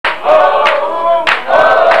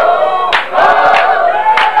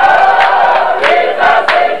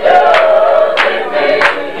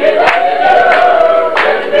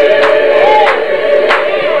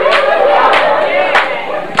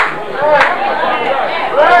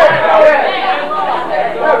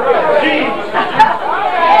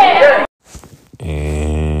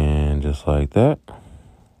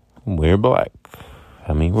black.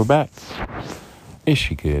 We're back.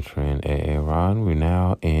 It's your good friend, Aaron. We're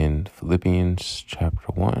now in Philippians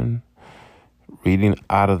chapter 1, reading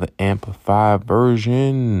out of the Amplified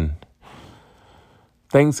Version.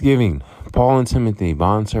 Thanksgiving. Paul and Timothy,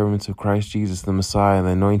 bondservants of Christ Jesus the Messiah, and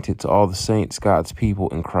anointed to all the saints, God's people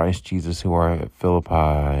in Christ Jesus who are at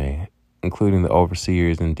Philippi, including the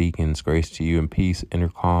overseers and deacons, grace to you and peace, inner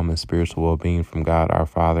calm and spiritual well-being from God our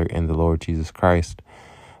Father and the Lord Jesus Christ.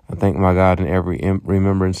 I thank my God in every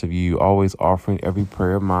remembrance of you, always offering every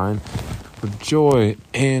prayer of mine with joy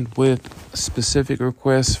and with specific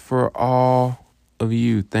requests for all of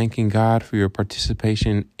you, thanking God for your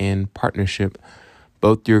participation and partnership,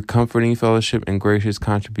 both your comforting fellowship and gracious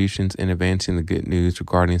contributions in advancing the good news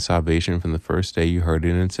regarding salvation from the first day you heard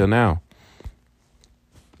it until now.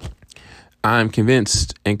 I am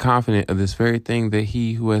convinced and confident of this very thing, that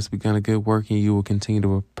he who has begun a good work in you will continue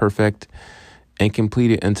to perfect and complete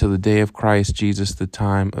it until the day of Christ Jesus, the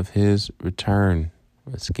time of his return.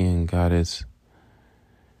 Once again, God is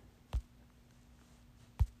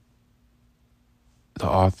the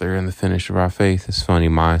author and the finisher of our faith. It's funny,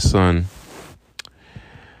 my son,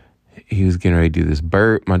 he was getting ready to do this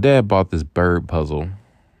bird. My dad bought this bird puzzle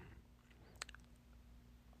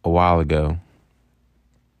a while ago.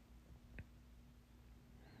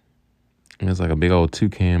 It was like a big old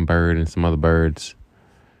toucan bird and some other birds.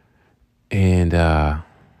 And my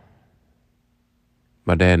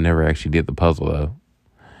dad never actually did the puzzle, though.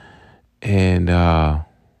 And my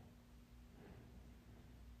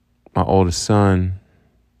oldest son,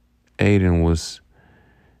 Aiden,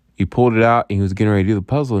 he pulled it out and he was getting ready to do the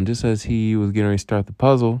puzzle. And just as he was getting ready to start the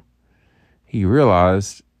puzzle, he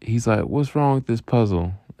realized, he's like, what's wrong with this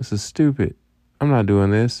puzzle? This is stupid. I'm not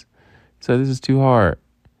doing this. He said, this is too hard.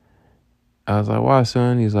 I was like, why,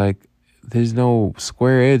 son? He's like, there's no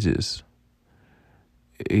square edges.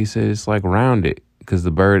 He said it's like rounded, because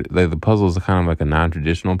the puzzle is kind of like a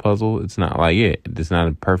non-traditional puzzle. It's not like it's not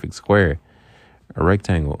a perfect square, a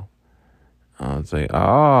rectangle. I was like,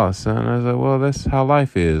 oh, son. I was like, well, that's how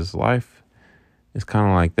life is. Life is kind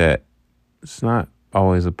of like that. It's not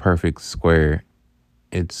always a perfect square.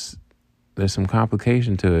 There's some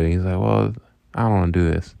complication to it. He's like, well, I don't want to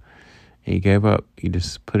do this. And he gave up. He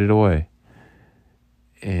just put it away.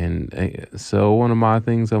 And so one of my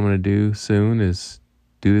things I'm going to do soon is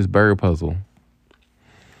do this bird puzzle.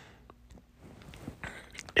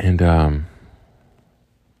 And I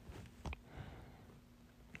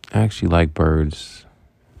actually like birds.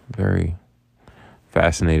 Very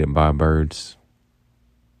fascinated by birds.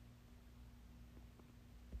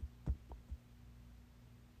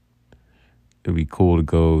 It'd be cool to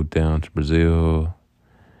go down to Brazil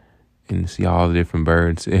and see all the different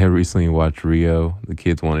birds. I had recently watched Rio. The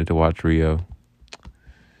kids wanted to watch Rio.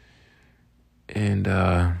 And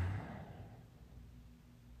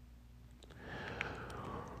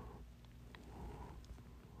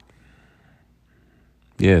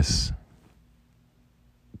yes,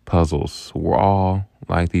 puzzles. We're all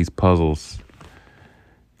like these puzzles.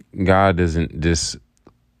 God doesn't just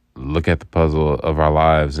look at the puzzle of our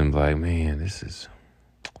lives and be like, man, this is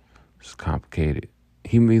complicated.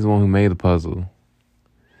 He's the one who made the puzzle.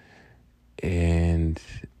 And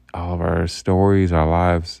all of our stories, our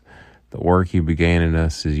lives, the work he began in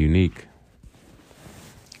us is unique.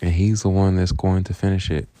 And he's the one that's going to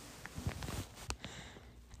finish it.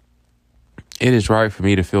 It is right for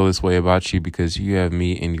me to feel this way about you, because you have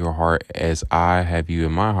me in your heart as I have you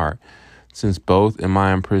in my heart. Since both in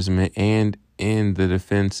my imprisonment and in the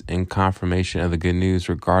defense and confirmation of the good news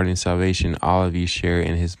regarding salvation, all of you share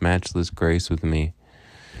in his matchless grace with me.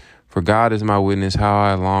 For God is my witness how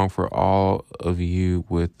I long for all of you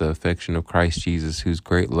with the affection of Christ Jesus, whose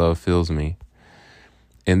great love fills me.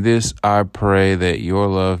 In this I pray that your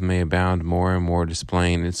love may abound more and more,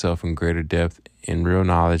 displaying itself in greater depth, in real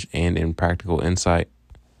knowledge, and in practical insight.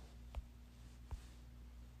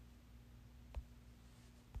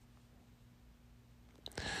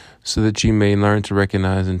 So that you may learn to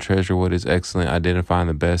recognize and treasure what is excellent, identifying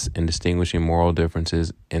the best and distinguishing moral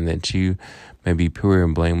differences, and that you may be pure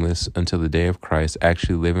and blameless until the day of Christ,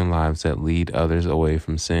 actually living lives that lead others away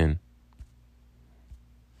from sin.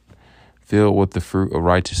 Filled with the fruit of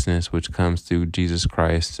righteousness which comes through Jesus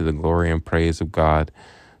Christ, to the glory and praise of God,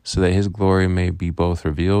 so that his glory may be both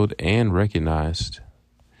revealed and recognized.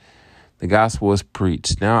 The gospel is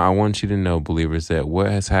preached. Now I want you to know, believers, that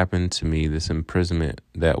what has happened to me, this imprisonment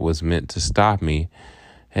that was meant to stop me,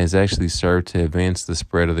 has actually served to advance the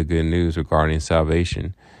spread of the good news regarding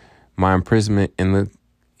salvation. My imprisonment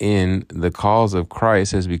in the cause of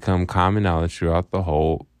Christ has become common knowledge throughout the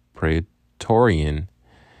whole Praetorian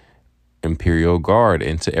imperial guard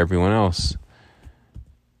and to everyone else.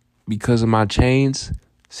 Because of my chains,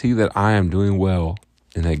 see that I am doing well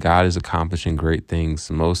and that God is accomplishing great things.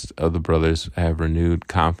 Most of the brothers have renewed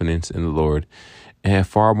confidence in the Lord and have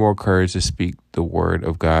far more courage to speak the word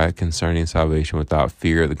of God concerning salvation without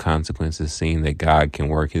fear of the consequences, seeing that God can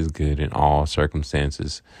work his good in all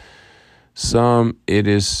circumstances. Some, it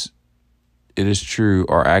is true,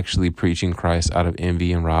 are actually preaching Christ out of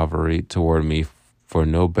envy and rivalry toward me for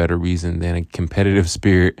no better reason than a competitive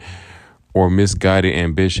spirit or misguided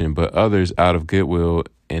ambition, but others out of goodwill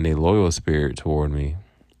and a loyal spirit toward me.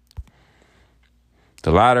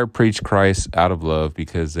 The latter preach Christ out of love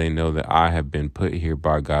because they know that I have been put here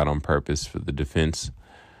by God on purpose for the defense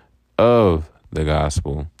of the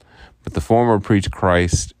gospel. But the former preach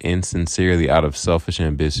Christ insincerely out of selfish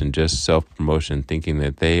ambition, just self-promotion, thinking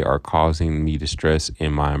that they are causing me distress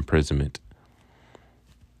in my imprisonment.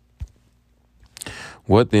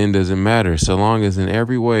 What then does it matter, so long as in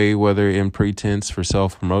every way, whether in pretense for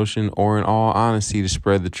self-promotion or in all honesty to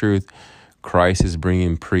spread the truth, Christ is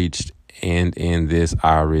being preached, and in this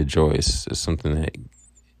I rejoice. It's something that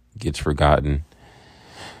gets forgotten.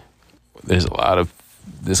 There's a lot of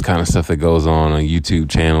this kind of stuff that goes on YouTube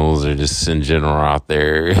channels or just in general out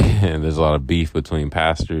there, and there's a lot of beef between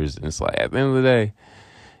pastors, and it's like, at the end of the day,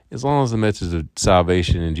 as long as the message of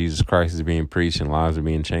salvation in Jesus Christ is being preached and lives are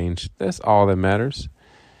being changed, that's all that matters.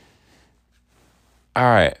 All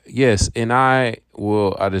right. Yes. And I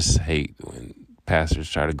just hate when pastors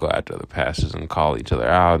try to go after other pastors and call each other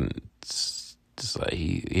out. And it's just like,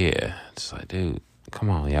 it's like, dude, come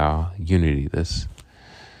on, y'all. Unity. That's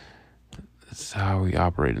how we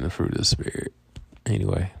operate in the fruit of the Spirit.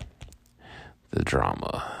 Anyway, the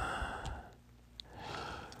drama.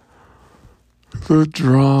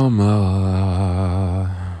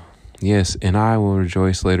 Yes, and I will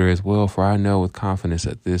rejoice later as well, for I know with confidence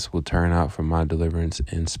that this will turn out for my deliverance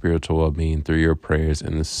and spiritual well-being through your prayers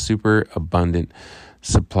and the superabundant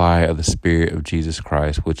supply of the Spirit of Jesus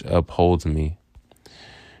Christ, which upholds me.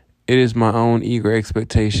 It is my own eager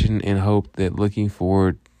expectation and hope that looking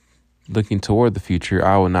toward the future,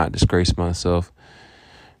 I will not disgrace myself,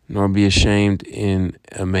 nor be ashamed in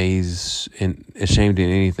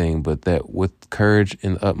anything, but that with courage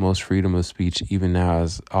and the utmost freedom of speech, even now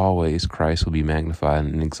as always, Christ will be magnified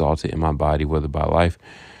and exalted in my body, whether by life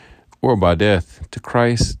or by death. To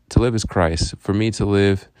live is Christ. To me to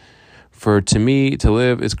live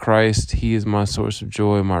is Christ. He is my source of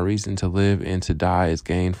joy, my reason to live, and to die is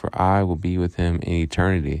gain, for I will be with him in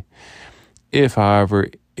eternity. If, however,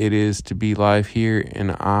 it is to be life here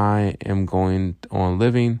and I am going on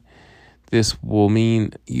living, this will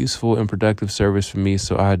mean useful and productive service for me,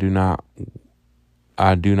 so I do not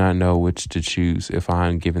know which to choose if I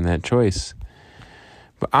am given that choice.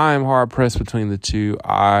 But I am hard pressed between the two.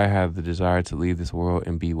 I have the desire to leave this world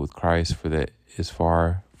and be with Christ, for that is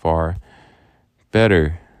far, far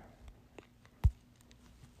better.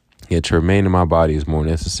 Yet to remain in my body is more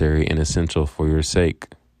necessary and essential for your sake.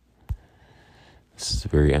 This is a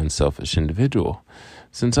very unselfish individual.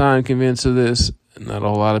 Since I am convinced of this, not a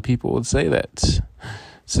lot of people would say that.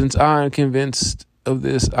 Since I am convinced of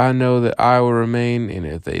this, I know that I will remain. And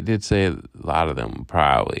if they did say it, a lot of them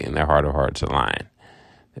probably in their heart of hearts are lying.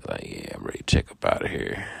 They're like, yeah, I'm ready to check up out of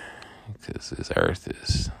here, because this earth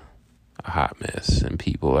is a hot mess and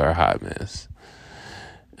people are a hot mess.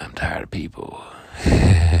 I'm tired of people.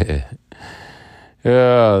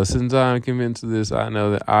 Yeah, since I am convinced of this, I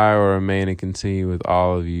know that I will remain and continue with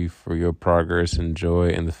all of you for your progress and joy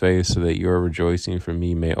in the faith, so that your rejoicing for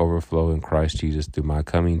me may overflow in Christ Jesus through my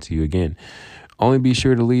coming to you again. Only be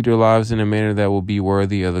sure to lead your lives in a manner that will be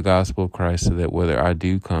worthy of the gospel of Christ, so that whether I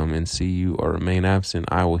do come and see you or remain absent,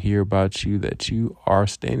 I will hear about you, that you are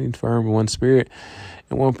standing firm in one spirit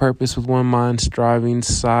and one purpose, with one mind, striving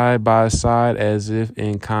side by side as if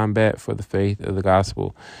in combat for the faith of the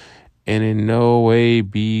gospel. And in no way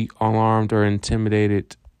be alarmed or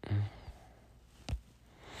intimidated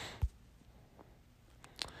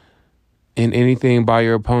in anything by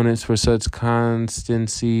your opponents, for such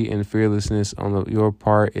constancy and fearlessness on your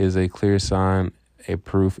part is a clear sign, a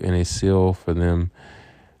proof, and a seal for them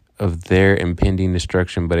of their impending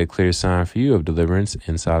destruction, but a clear sign for you of deliverance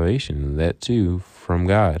and salvation, that too from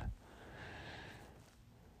God.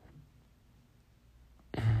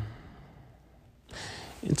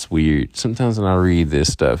 It's weird. Sometimes when I read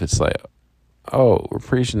this stuff, it's like, oh, we're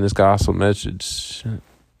preaching this gospel message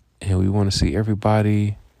and we want to see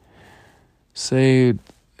everybody saved,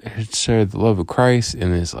 share the love of Christ.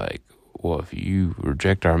 And it's like, well, if you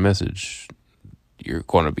reject our message, you're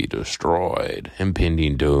going to be destroyed,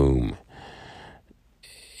 impending doom.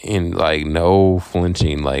 And like no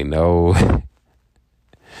flinching, like no,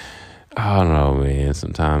 I don't know, man.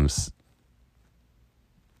 Sometimes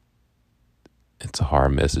it's a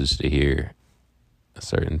hard message to hear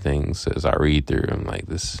certain things as I read through. I'm like,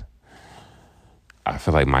 this, I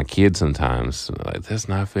feel like my kids sometimes, like, that's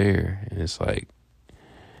not fair. And it's like,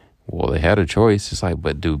 well, they had a choice. It's like,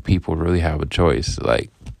 but do people really have a choice? Like,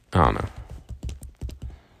 I don't know.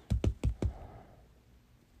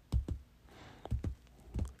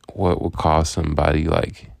 What would cause somebody,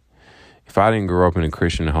 like, if I didn't grow up in a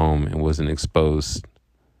Christian home and wasn't exposed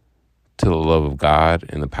to the love of God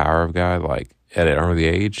and the power of God, like at an early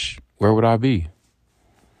age, where would I be?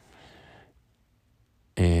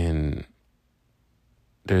 And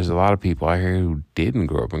there's a lot of people out here who didn't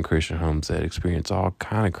grow up in Christian homes that experience all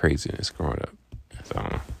kind of craziness growing up. So, I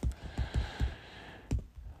don't know.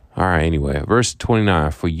 All right, anyway, verse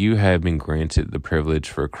 29, for you have been granted the privilege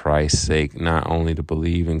for Christ's sake, not only to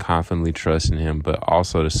believe and confidently trust in him, but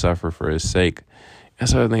also to suffer for his sake.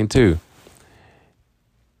 That's the other thing too.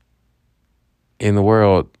 In the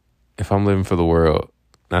world, if I'm living for the world,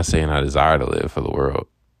 not saying I desire to live for the world,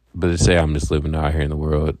 but to say I'm just living out here in the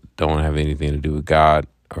world, don't want to have anything to do with God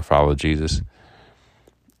or follow Jesus.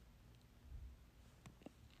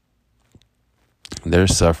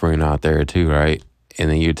 There's suffering out there too, right? And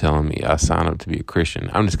then you're telling me I sign up to be a Christian.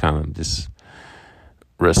 I'm just kind of just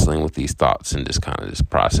wrestling with these thoughts and just kind of just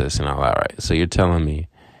processing all out, right? So you're telling me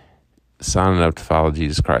signing up to follow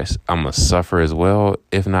Jesus Christ, I'm going to suffer as well,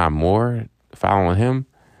 if not more, following him.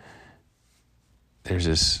 There's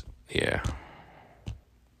this, yeah.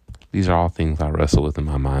 These are all things I wrestle with in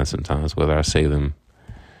my mind sometimes, whether I say them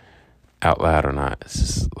out loud or not. It's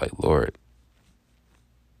just like, Lord.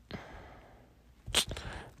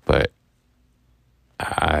 But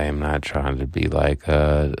I am not trying to be like,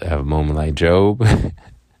 have a moment like Job,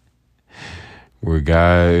 where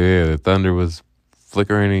the thunder was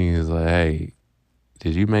flickering and he was like, hey,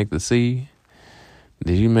 did you make the sea?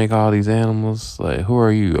 Did you make all these animals? Like, who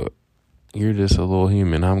are you? You're just a little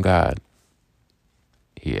human. I'm God.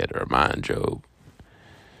 He had to remind Job.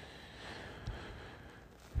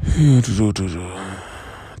 Verse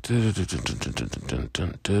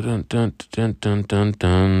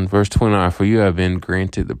 29, for you have been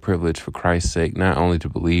granted the privilege for Christ's sake, not only to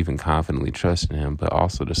believe and confidently trust in him, but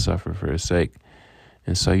also to suffer for his sake.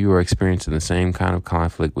 And so you are experiencing the same kind of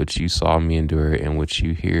conflict which you saw me endure and which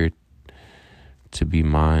you hear to be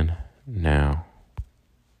mine now.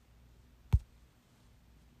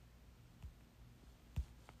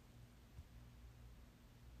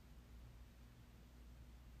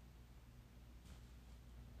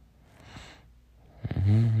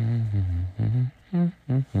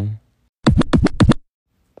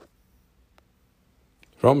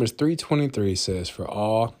 Romans 3:23 says, for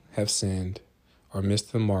all have sinned or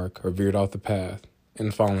missed the mark or veered off the path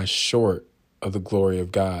and fallen short of the glory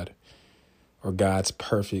of God or God's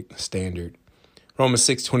perfect standard. Romans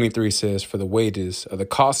 6:23 says, for the wages of the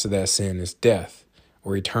cost of that sin is death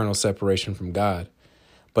or eternal separation from God.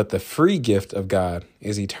 But the free gift of God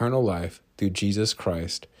is eternal life through Jesus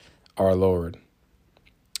Christ, our Lord.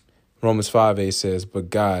 Romans 5:8 says, but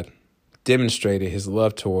God demonstrated his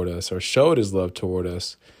love toward us, or showed his love toward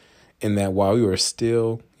us, in that while we were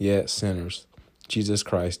still yet sinners, Jesus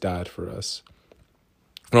Christ died for us.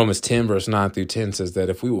 Romans 10 verse 9 through 10 says that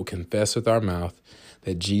if we will confess with our mouth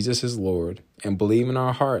that Jesus is Lord and believe in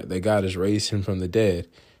our heart that God has raised him from the dead,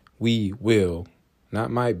 we will,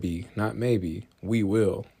 not might be, not maybe, we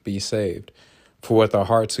will be saved. For with our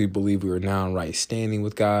hearts we believe we are now in right standing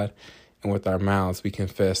with God, and with our mouths we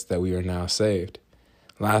confess that we are now saved.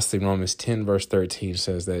 Lastly, Romans 10 verse 13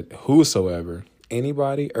 says that whosoever,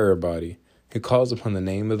 anybody, everybody, who calls upon the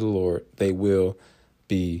name of the Lord, they will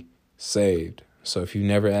be saved. So if you've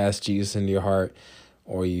never asked Jesus into your heart,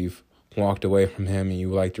 or you've walked away from him and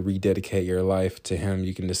you would like to rededicate your life to him,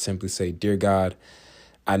 you can just simply say, dear God,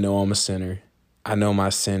 I know I'm a sinner. I know my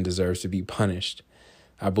sin deserves to be punished.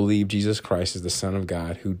 I believe Jesus Christ is the Son of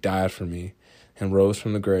God who died for me and rose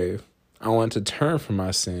from the grave. I want to turn from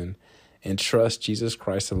my sin and trust Jesus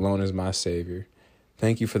Christ alone as my Savior.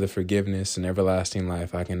 Thank you for the forgiveness and everlasting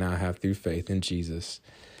life I can now have through faith in Jesus.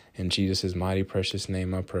 In Jesus' mighty precious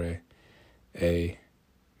name I pray.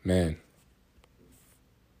 Amen.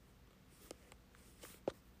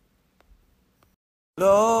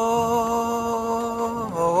 Lord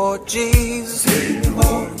Jesus,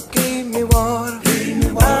 give me water.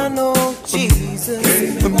 I know Jesus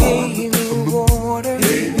gave me water.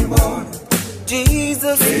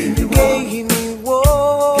 Jesus gave me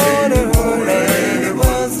water, and it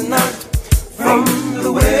was not from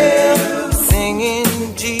the well.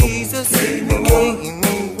 Singing Jesus gave me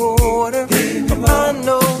water. I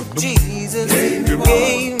know Jesus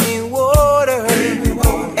gave